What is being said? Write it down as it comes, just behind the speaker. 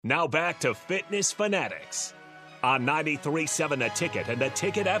Now back to Fitness Fanatics on 93.7 The Ticket and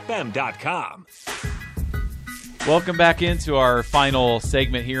theticketfm.com. Welcome back into our final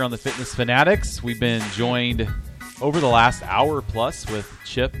segment here on the Fitness Fanatics. We've been joined over the last hour plus with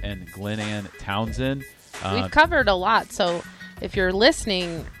Chip and Glyn Townsend. We've covered a lot, so if you're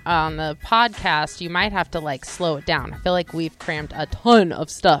listening on the podcast, you might have to slow it down. I feel like we've crammed a ton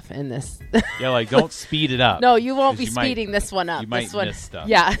of stuff in this. Yeah, don't speed it up. No, you won't be speeding this one up. You might miss stuff.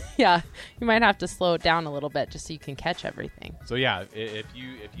 Yeah. You might have to slow it down a little bit just so you can catch everything. So yeah, if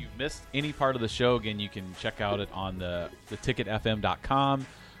you missed any part of the show, again, you can check out it on the theticketfm.com.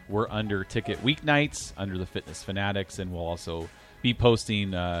 We're under Ticket Weeknights, under the Fitness Fanatics, and we'll also be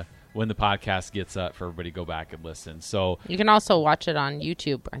posting when the podcast gets up for everybody to go back and listen. So you can also watch it on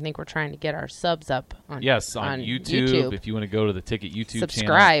YouTube. I think we're trying to get our subs up on YouTube. If you want to go to the Ticket YouTube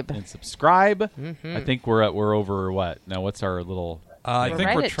channel and subscribe. Mm-hmm. I think we're over what? Now what's our little I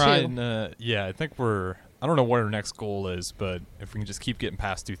think we're trying I think I don't know what our next goal is, but if we can just keep getting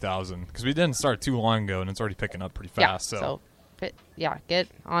past 2,000, because we didn't start too long ago and it's already picking up pretty fast. Get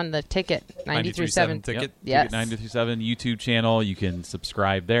on the Ticket 93.7 Ticket. Yes. Ticket 93.7 YouTube channel. You can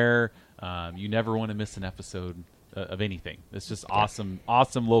subscribe there. You never want to miss an episode of anything. It's just awesome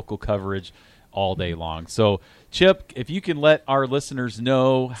local coverage all day long. So, Chip, if you can let our listeners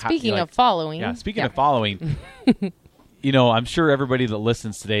know. Speaking of following. Yeah, of following, I'm sure everybody that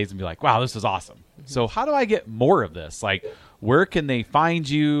listens today is going to be like, wow, this is awesome. Mm-hmm. So how do I get more of this? Where can they find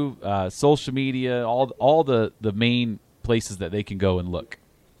you? Social media, all the main places that they can go and look.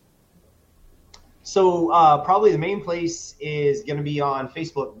 So probably the main place is going to be on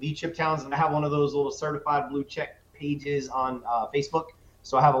Facebook, the Chip Townsend. I have one of those little certified blue check pages on Facebook.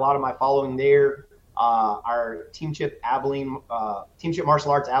 So I have a lot of my following there. Our Team Chip Abilene, Team Chip Martial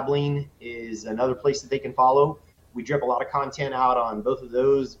Arts Abilene is another place that they can follow. We drip a lot of content out on both of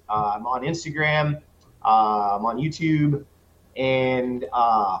those. I'm on Instagram, I'm on YouTube, and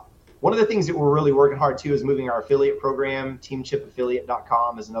one of the things that we're really working hard too is moving our affiliate program.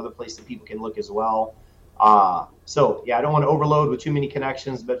 TeamChipAffiliate.com is another place that people can look as well. I don't want to overload with too many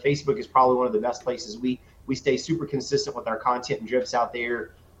connections, but Facebook is probably one of the best places. We stay super consistent with our content and drips out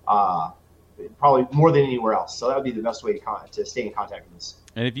there, probably more than anywhere else. So that would be the best way to stay in contact with us.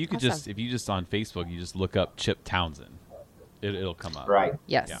 And if you could if you just on Facebook, you just look up Chip Townsend, it'll come up. Right.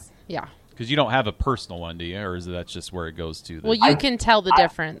 Yes. Yeah. Because you don't have a personal one, do you? Or is that just where it goes to? Well, you can tell the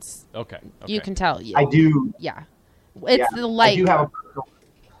difference. Okay. You can tell. Yeah. I do. Yeah. It's the like. I do have a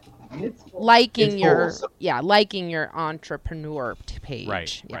personal. Liking your entrepreneur page.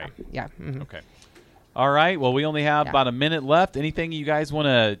 Right. Yeah. Right. Yeah. Mm-hmm. Okay. All right. Well, we only have about a minute left. Anything you guys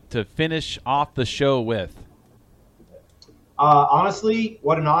want to finish off the show with? Honestly,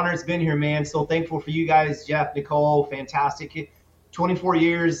 what an honor it's been here, man. So thankful for you guys, Jeff, Nicole, fantastic. 24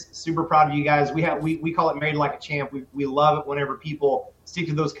 years, super proud of you guys. We call it Married Like a Champ. We love it whenever people stick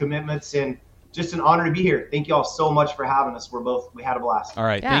to those commitments, and just an honor to be here. Thank you all so much for having us. We had a blast. All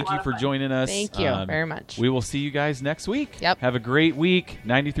right. Thank you for joining us. Thank you very much. We will see you guys next week. Yep. Have a great week.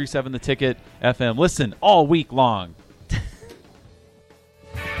 93.7 The Ticket FM. Listen all week long.